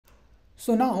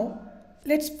So now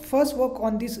let's first work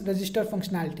on this register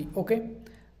functionality. Okay,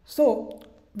 so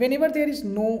whenever there is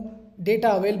no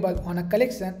data available on a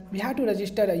collection, we have to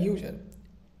register a user,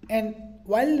 and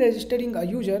while registering a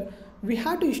user we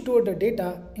have to store the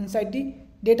data inside the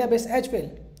database as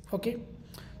well. Okay,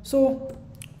 so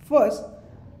first,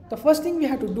 the first thing we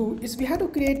have to do is we have to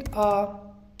create a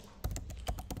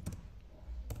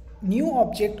new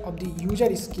object of the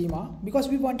user schema, because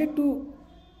we wanted to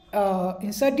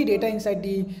insert the data inside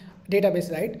the database,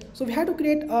 right? So we have to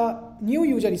create a new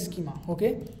user schema.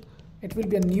 Okay, it will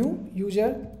be a new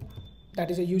user, that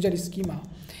is a user schema,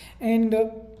 and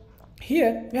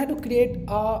here we have to create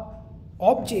a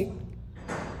object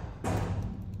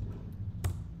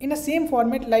in the same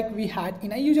format like we had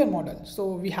in a user model.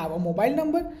 So we have a mobile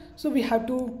number, so we have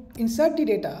to insert the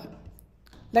data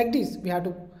like this. We have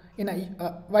to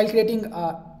while creating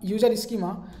a user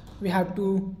schema, we have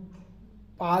to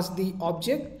pass the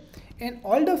object and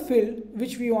all the field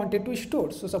which we wanted to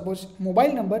store. So suppose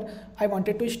mobile number I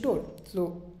wanted to store.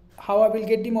 So how I will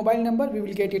get the mobile number? We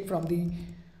will get it from the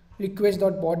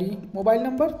request.body mobile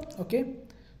number. Okay,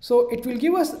 so it will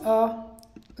give us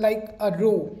like a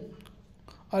row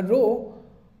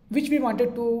which we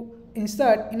wanted to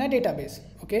insert in a database.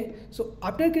 Okay, so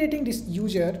after creating this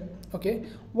user, okay,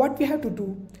 what we have to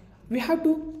do, we have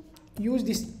to use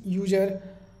this user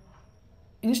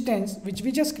instance which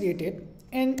we just created,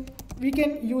 and we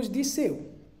can use this save.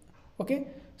 Okay,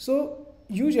 so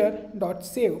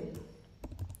user.save,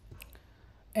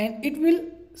 and it will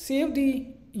save the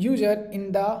user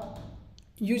in the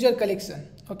user collection.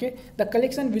 Okay, the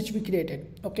collection which we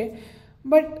created. Okay,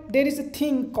 but there is a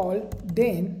thing called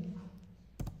then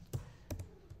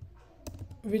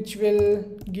which will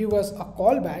give us a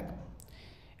callback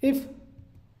if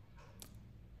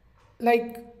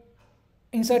like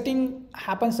inserting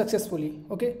happens successfully.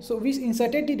 Okay, so we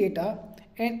inserted the data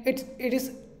and it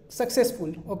is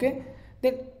successful. Okay,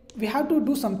 then we have to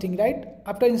do something, right,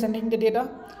 after inserting the data.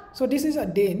 So this is a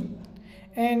then,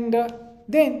 and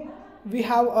then we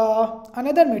have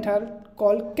another method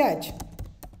called catch.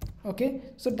 Okay,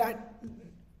 so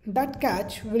that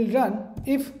catch will run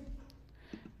if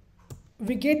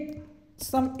we get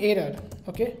some error,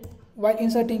 okay, while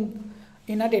inserting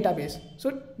in a database.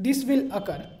 So this will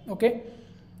occur. Okay,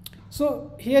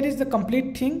 so here is the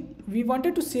complete thing. We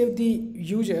wanted to save the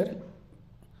user,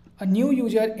 a new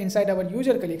user inside our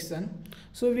user collection.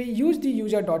 So we use the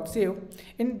user.save,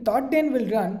 and .then will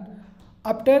run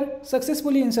after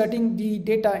successfully inserting the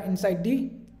data inside the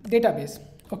database.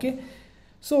 Okay,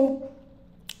 so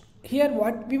here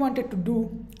what we wanted to do,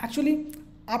 actually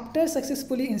after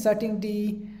successfully inserting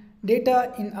the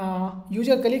data in a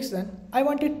user collection, I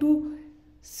wanted to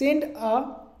send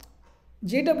a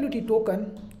JWT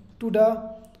token to the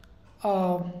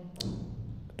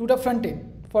front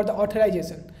end for the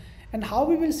authorization. And how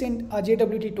we will send a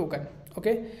JWT token?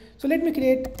 Okay, so let me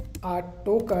create a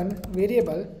token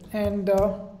variable, and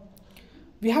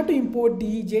we have to import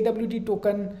the JWT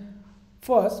token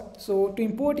first. So to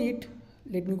import it,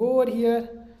 let me go over here,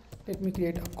 let me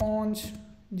create a const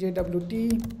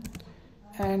JWT,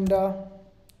 and I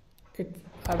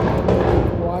will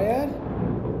require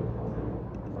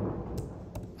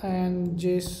and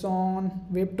JSON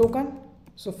web token.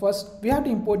 So first we have to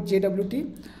import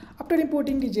JWT. After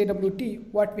importing the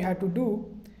JWT, what we have to do,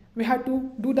 we have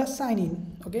to do the sign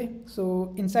in. Okay,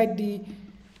 so inside the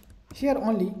here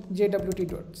only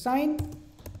JWT.sign.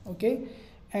 Okay,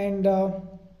 and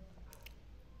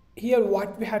here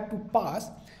what we have to pass,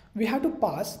 we have to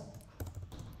pass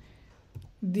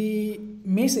the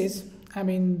message, I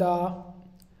mean the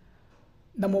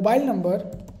mobile number,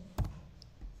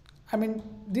 I mean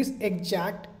this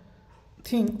exact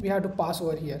thing we have to pass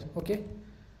over here. Okay,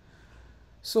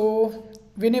 so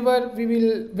whenever we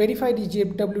will verify the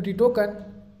JWT token,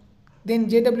 then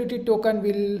JWT token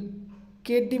will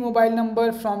get the mobile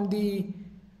number from the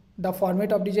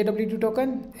format of the JWT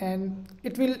token, and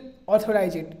it will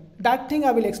authorize it. That thing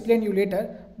I will explain you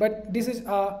later, but this is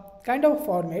a kind of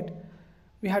format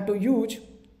we have to use.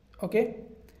 Okay,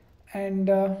 and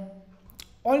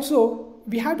also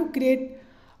we have to create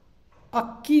a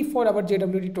key for our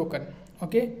JWT token.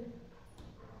 Okay,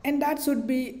 and that should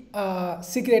be a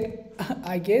secret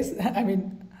I guess. I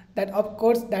mean that of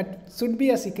course that should be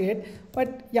a secret,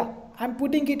 but yeah, I'm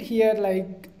putting it here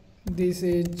like this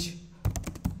is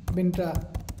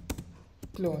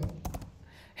Myntra-Clone,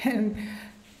 and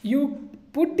you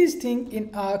put this thing in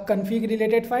a config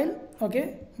related file.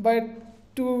 Okay, but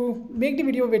to make the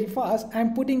video very fast,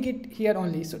 I'm putting it here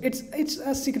only. So it's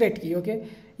a secret key. Okay,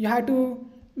 you have to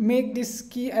make this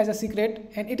key as a secret,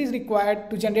 and it is required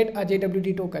to generate a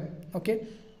JWT token. Okay,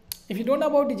 if you don't know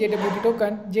about the JWT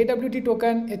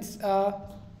token, it's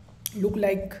look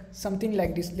like something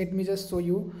like this. Let me just show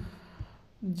you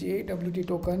JWT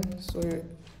token, so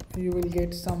you will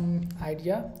get some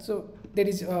idea. So there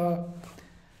is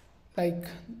like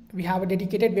we have a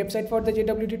dedicated website for the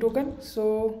JWT token.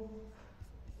 So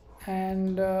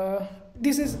and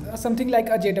this is something like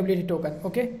a JWT token,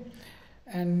 okay,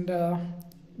 and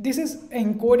this is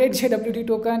encoded JWT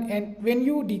token, and when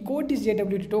you decode this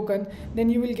JWT token, then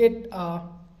you will get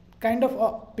kind of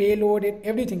a payload and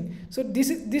everything. So this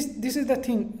is the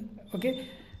thing, okay,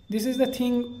 this is the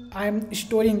thing I'm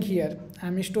storing here.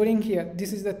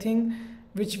 This is the thing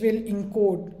which will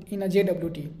encode in a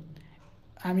JWT.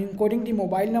 I'm encoding the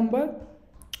mobile number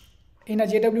in a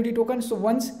JWT token. So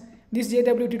once this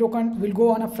JWT token will go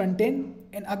on a front end,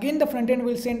 and again the front end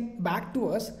will send back to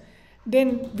us,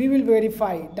 then we will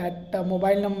verify that the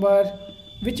mobile number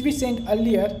which we sent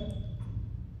earlier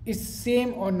is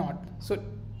same or not.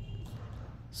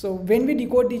 So when we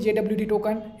decode the JWT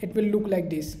token, it will look like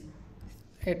this.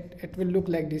 It will look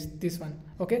like this one,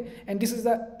 okay, and this is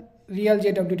the real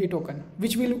JWT token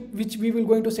which we will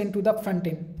going to send to the front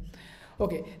end.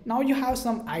 Okay, now you have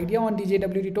some idea on the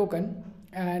JWT token,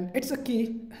 and it's a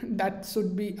key that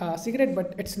should be a secret,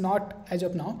 but it's not as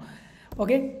of now.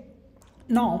 Okay,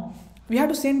 now we have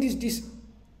to send this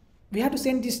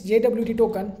JWT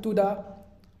token to the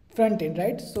front end,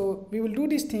 right? So we will do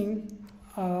this thing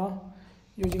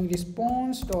using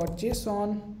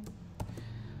response.json,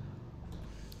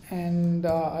 and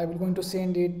I will going to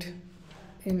send it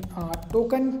in a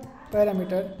token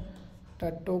parameter,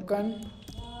 the token,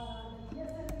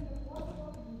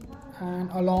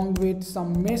 and along with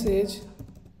some message.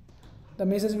 The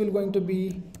message will going to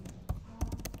be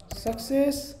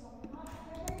success.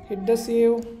 Hit the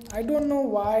save. I don't know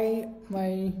why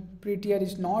my prettier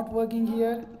is not working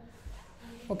here.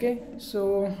 Okay,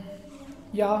 so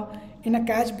yeah, in a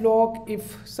catch block,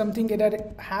 if something error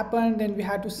happened, then we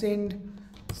had to send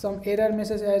some error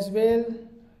message as well.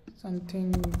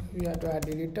 Something we have to add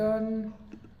the return.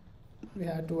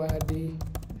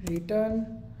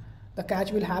 The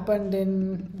catch will happen,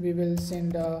 then we will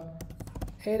send a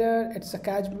error. It's a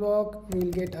catch block, we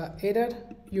will get a error.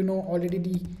 You know already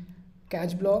the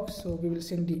catch block, so we will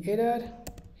send the error.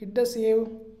 Hit the save.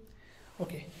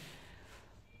 Okay,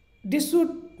 this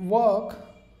should work,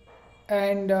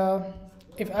 and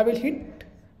if I will hit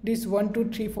this 1 2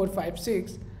 3 4 5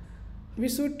 6, we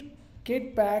should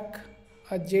get back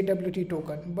a JWT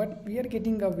token, but we are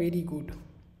getting a very good.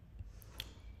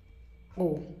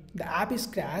 Oh, the app is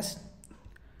crashed.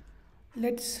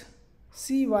 Let's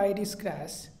see why it is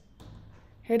crashed.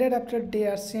 Header after they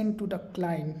are sent to the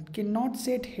client cannot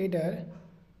set header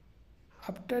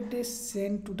after they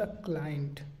send to the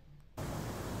client.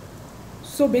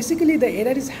 So basically the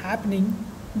error is happening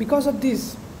because of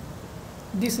this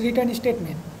return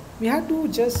statement. We have to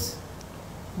just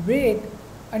wait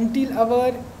until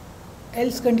our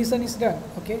else condition is done.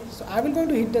 Okay, so I will going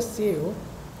to hit the save,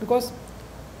 because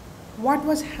what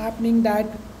was happening that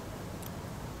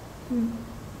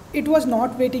it was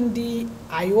not waiting the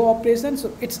IO operation.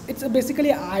 So it's basically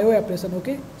an IO operation.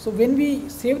 Okay, so when we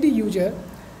save the user,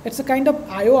 it's a kind of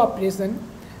IO operation,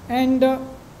 and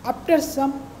after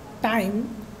some time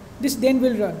this then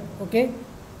will run. Okay,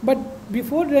 but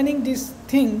before running this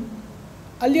thing,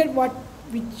 earlier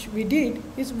which we did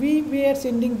is we were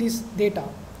sending this data.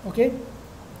 Okay,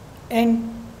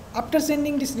 and after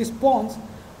sending this response,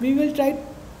 we will try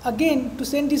again to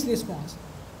send this response.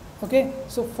 Okay,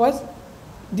 so first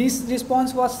this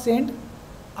response was sent.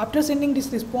 After sending this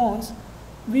response,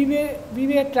 we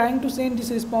were trying to send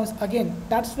this response again.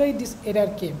 That's why this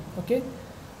error came. Okay,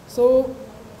 so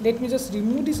let me just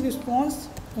remove this response.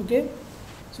 Okay,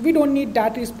 so we don't need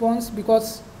that response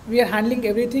because we are handling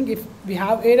everything. If we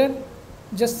have error,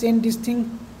 just send this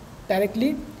thing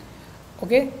directly.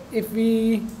 Okay, if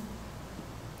we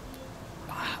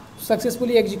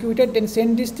successfully executed, then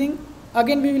send this thing.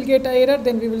 Again we will get an error,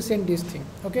 then we will send this thing.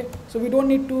 Okay, so we don't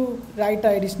need to write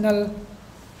an additional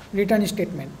return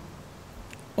statement.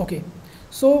 Okay,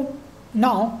 so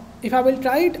now if I will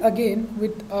try it again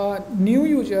with a new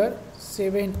user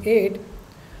 78,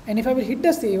 and if I will hit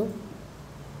the save,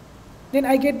 then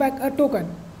I get back a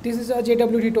token. This is a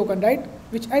JWT token, right,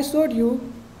 which I showed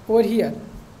you over here.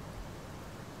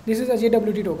 This is a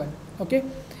JWT token. Okay,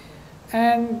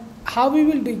 and how we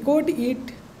will decode it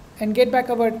and get back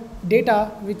our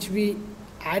data which we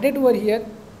added over here,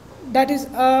 that is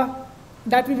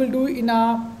that we will do in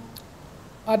a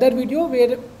other video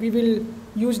where we will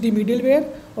use the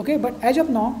middleware. Okay, but as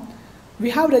of now we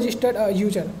have registered a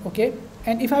user. Okay,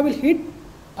 and if I will hit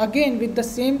again with the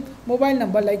same mobile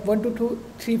number like 1 2 2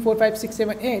 3 4 5 6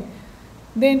 7 8,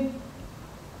 then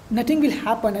nothing will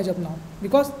happen as of now,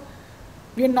 because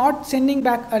we are not sending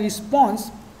back a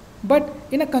response. But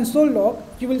in a console log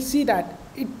you will see that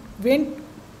it went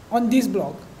on this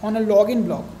block, on a login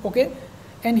block, okay,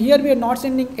 and here we are not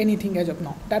sending anything as of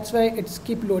now. That's why it's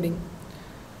keep loading.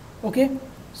 Okay,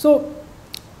 so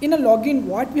in a login,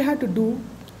 what we have to do,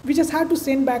 we just have to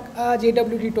send back a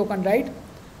JWT token, right?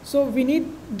 So we need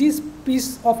this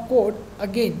piece of code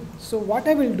again. So what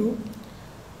I will do,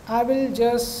 I will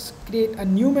just create a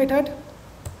new method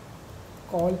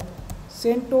called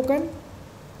send token,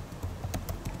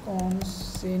 on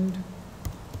send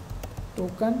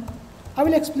token. I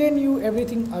will explain you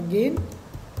everything again,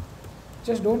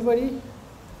 just don't worry.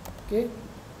 Okay,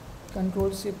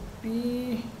 Control C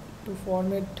P to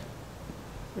format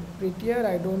it prettier,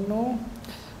 I don't know.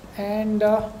 And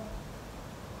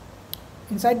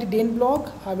inside the den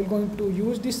block I will going to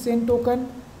use this send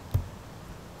token.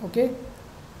 Okay,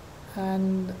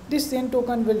 and this send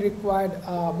token will require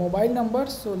a mobile number.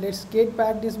 So let's get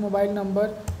back this mobile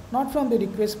number, not from the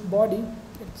request body,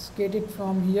 let's get it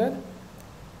from here,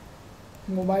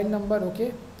 mobile number.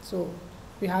 Okay, so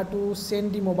we have to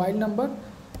send the mobile number,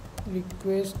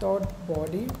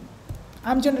 request.body.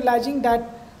 I'm generalizing that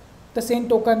the send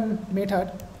token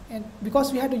method, and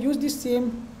because we have to use this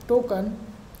same token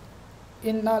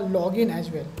in a login as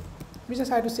well, we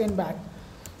just have to send back.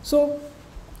 So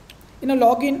in a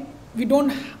login we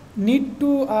don't need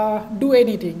to do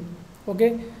anything.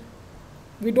 Okay,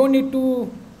 we don't need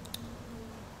to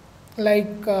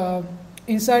like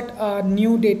insert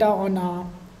new data on a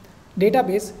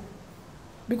database,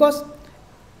 because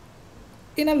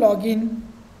in a login,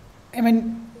 I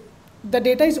mean, the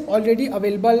data is already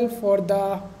available for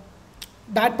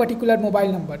that particular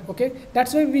mobile number. Okay,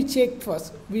 that's why we check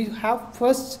first. We have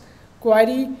first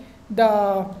query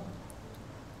the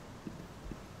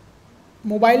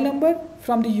mobile number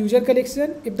from the user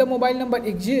collection. If the mobile number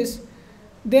exists,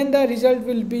 then the result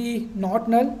will be not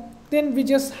null. Then we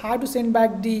just have to send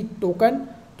back the token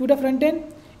to the front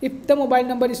end. If the mobile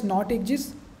number is not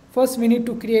exist, first we need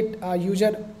to create a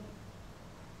user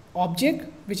object,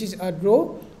 which is a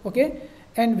row. Okay,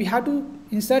 and we have to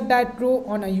insert that row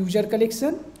on a user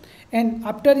collection, and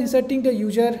after inserting the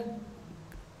user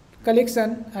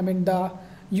collection, I mean the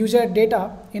user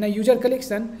data in a user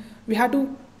collection, we have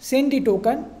to send the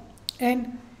token.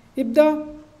 And if the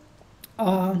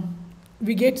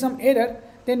we get some error,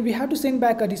 then we have to send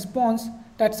back a response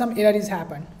that some error is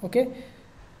happened. Okay,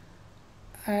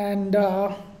 and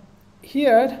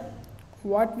here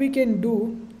what we can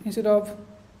do, instead of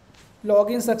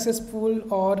login successful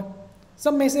or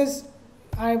some message,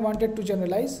 I wanted to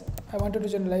generalize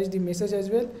the message as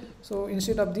well. So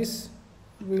instead of this,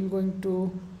 we're going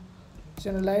to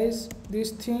generalize this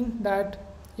thing that,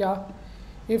 yeah,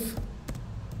 if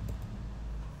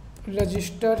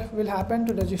register will happen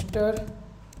to register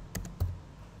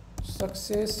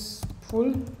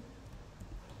successful,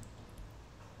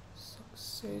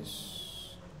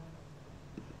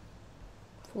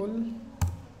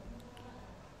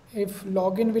 if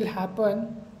login will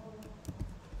happen,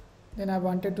 then I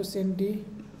wanted to send the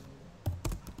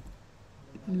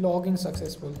login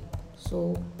successful,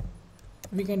 so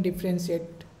we can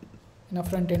differentiate in a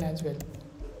front end as well.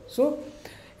 So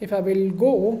if I will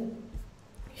go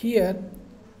here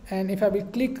and if I will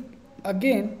click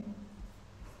again,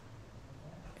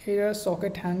 error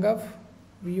socket hang up,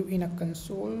 view in a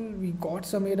console, we got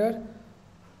some error,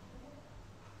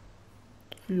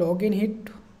 login hit,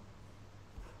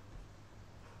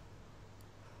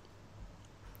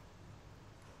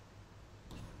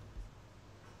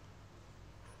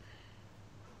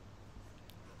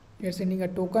 we are sending a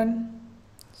token,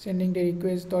 sending the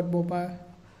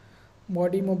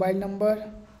request.body mobile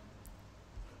number,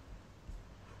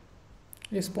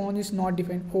 response is not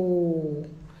defined. Oh,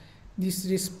 this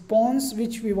response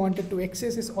which we wanted to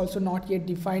access is also not yet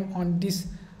defined on this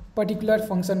particular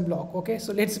function block. Okay,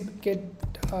 so let's get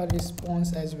a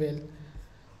response as well.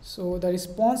 So the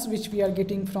response which we are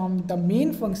getting from the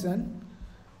main function,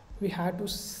 we have to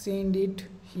send it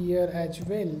here as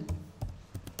well.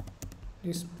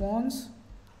 Response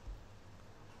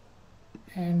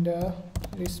and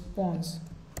response,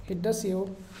 hit the save.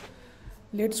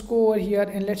 Let's go over here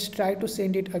and let's try to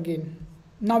send it again.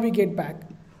 Now we get back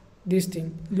this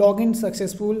thing, login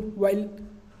successful while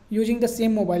using the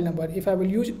same mobile number. If I will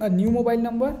use a new mobile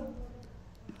number,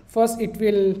 first it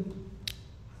will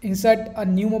insert a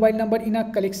new mobile number in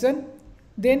a collection,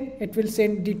 then it will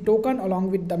send the token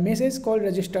along with the message called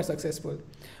register successful.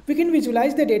 We can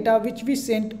visualize the data which we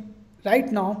sent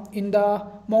right now in the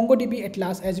MongoDB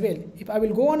Atlas as well. If I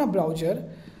will go on a browser,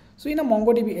 so in a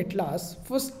MongoDB Atlas,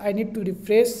 first I need to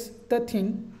refresh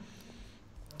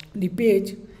the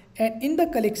page, and in the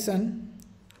collection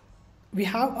we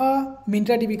have a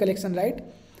MyntraDB collection, right?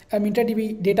 A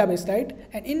MyntraDB database, right?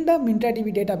 And in the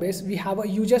MyntraDB database we have a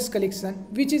users collection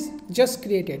which is just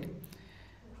created,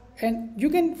 and you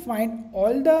can find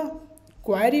all the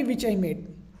query which I made.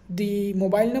 The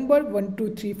mobile number 1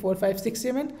 2 3 4 5 6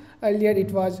 7, earlier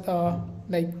it was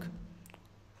like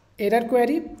error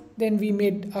query, then we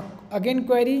made again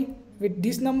query with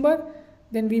this number,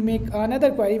 then we make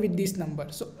another query with this number.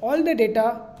 So all the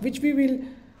data which we will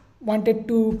wanted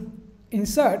to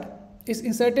insert is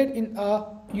inserted in a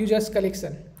users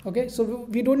collection. Okay, so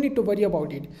we don't need to worry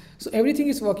about it. So everything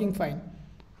is working fine.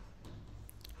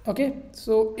 Okay,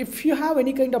 so if you have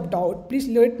any kind of doubt, please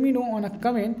let me know on a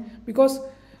comment, because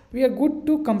we are good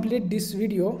to complete this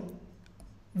video.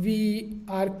 We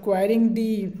are querying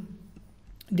the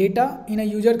data in a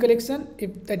user collection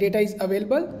if the data is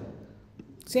available,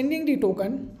 sending the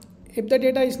token. If the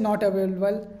data is not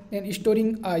available, then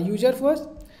storing a user first,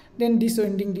 then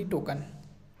descending the token,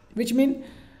 which means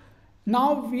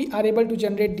now we are able to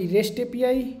generate the REST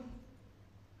API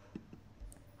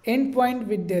endpoint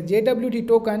with the JWT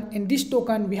token, and this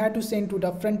token we have to send to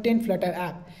the front-end Flutter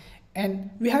app, and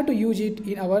we have to use it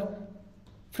in our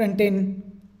front-end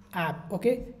app.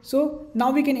 Okay, so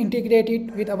now we can integrate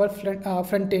it with our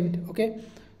front-end. Okay,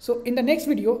 so in the next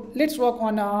video, let's work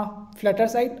on a Flutter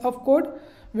side of code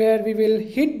where we will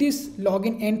hit this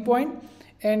login endpoint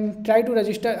and try to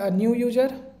register a new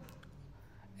user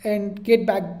and get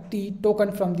back the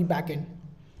token from the backend.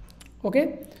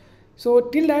 Okay, so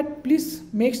till that, please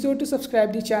make sure to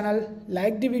subscribe the channel,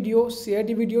 like the video, share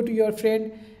the video to your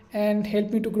friend, and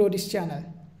help me to grow this channel.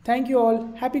 Thank you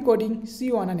all. Happy coding. See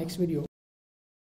you on our next video.